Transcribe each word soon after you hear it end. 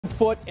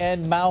Foot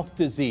and mouth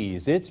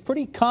disease. It's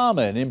pretty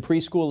common in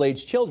preschool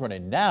age children,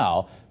 and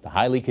now the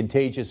highly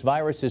contagious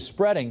virus is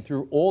spreading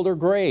through older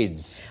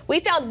grades.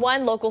 We found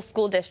one local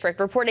school district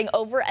reporting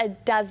over a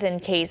dozen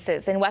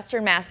cases, and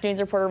Western Mass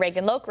News reporter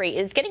Reagan Lokri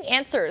is getting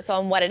answers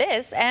on what it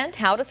is and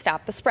how to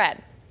stop the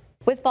spread.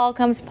 With fall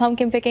comes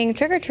pumpkin picking,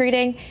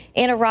 trick-or-treating,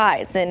 and a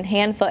rise in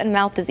hand, foot, and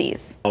mouth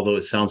disease. Although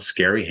it sounds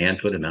scary,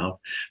 hand, foot, and mouth,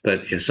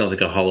 but it sounds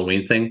like a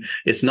Halloween thing.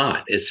 It's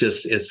not. It's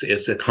just,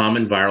 it's a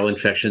common viral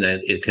infection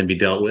that it can be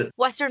dealt with.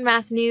 Western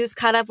Mass News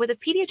caught up with a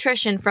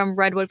pediatrician from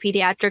Redwood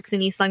Pediatrics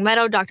in East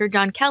Longmeadow, Dr.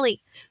 John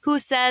Kelly, who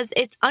says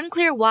it's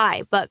unclear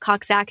why, but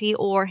Coxsackie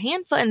or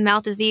hand, foot, and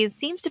mouth disease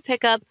seems to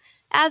pick up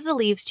as the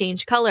leaves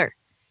change color.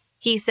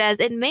 He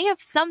says it may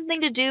have something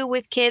to do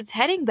with kids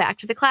heading back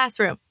to the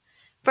classroom.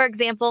 For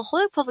example,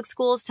 Holyoke Public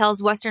Schools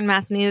tells Western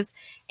Mass News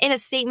in a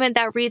statement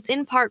that reads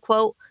in part,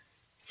 quote,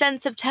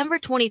 "Since September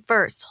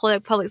 21st,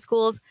 Holyoke Public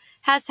Schools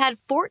has had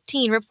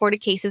 14 reported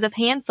cases of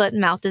hand, foot,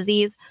 and mouth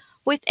disease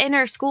within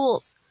our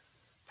schools.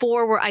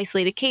 4 were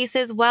isolated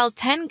cases, while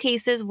 10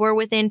 cases were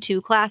within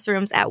 2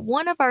 classrooms at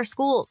one of our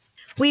schools.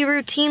 We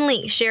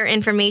routinely share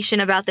information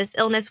about this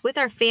illness with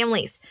our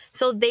families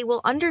so they will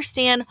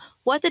understand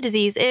what the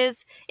disease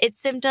is, its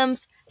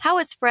symptoms, how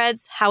it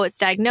spreads, how it's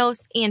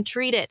diagnosed and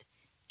treated,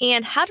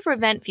 and how to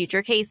prevent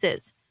future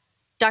cases."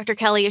 Dr.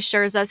 Kelly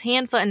assures us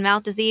hand, foot, and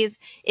mouth disease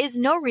is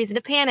no reason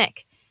to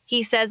panic.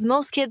 He says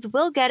most kids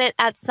will get it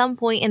at some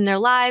point in their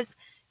lives,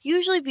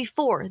 usually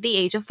before the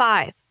age of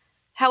 5.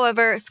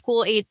 However,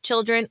 school-age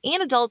children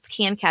and adults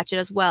can catch it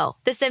as well.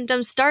 The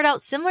symptoms start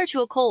out similar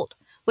to a cold,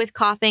 with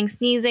coughing,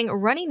 sneezing,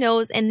 runny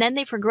nose, and then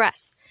they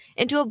progress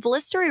into a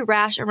blistery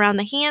rash around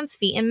the hands,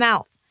 feet, and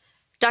mouth.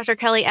 Dr.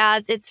 Kelly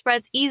adds it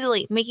spreads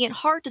easily, making it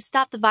hard to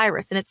stop the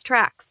virus in its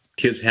tracks.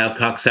 Kids have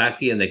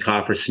Coxsackie and they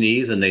cough or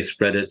sneeze and they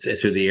spread it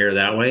through the air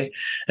that way,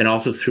 and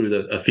also through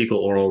the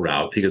fecal-oral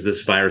route because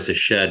this virus is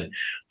shed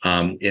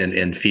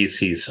in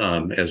feces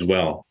as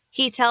well.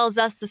 He tells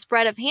us the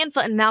spread of hand,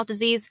 foot, and mouth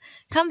disease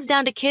comes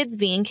down to kids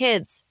being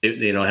kids.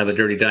 They have a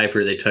dirty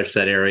diaper, they touch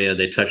that area,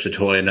 they touch the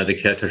toy, another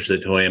kid touches the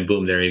toy, and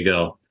boom, there you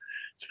go,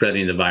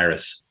 spreading the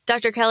virus.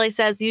 Dr. Kelly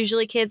says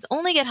usually kids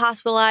only get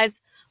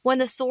hospitalized when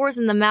the sores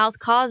in the mouth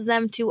cause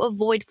them to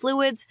avoid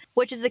fluids,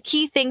 which is a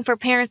key thing for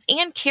parents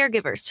and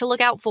caregivers to look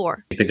out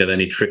for. You think of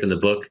any trick in the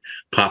book,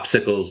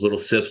 popsicles, little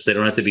sips. They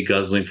don't have to be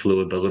guzzling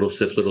fluid, but little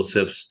sips, little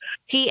sips.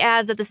 He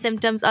adds that the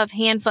symptoms of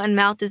hand, foot, and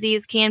mouth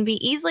disease can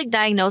be easily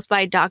diagnosed by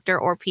a doctor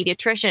or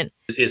pediatrician.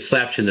 It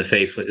slaps you in the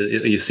face.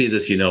 You see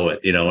this, you know it.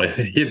 You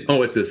know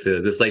what this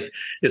is.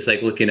 It's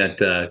like looking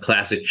at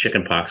classic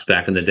chickenpox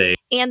back in the day.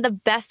 And the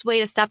best way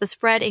to stop the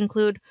spread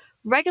include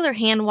regular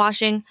hand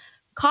washing,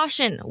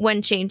 caution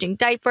when changing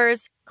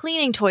diapers,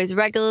 cleaning toys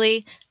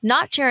regularly,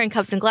 not sharing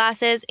cups and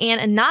glasses,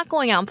 and not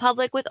going out in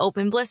public with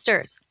open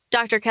blisters.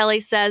 Dr.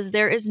 Kelly says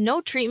there is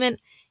no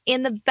treatment,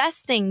 and the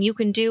best thing you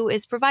can do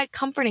is provide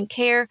comfort and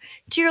care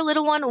to your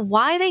little one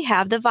while they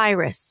have the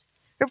virus.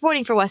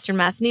 Reporting for Western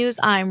Mass News,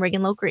 I'm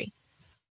Reagan Lokri.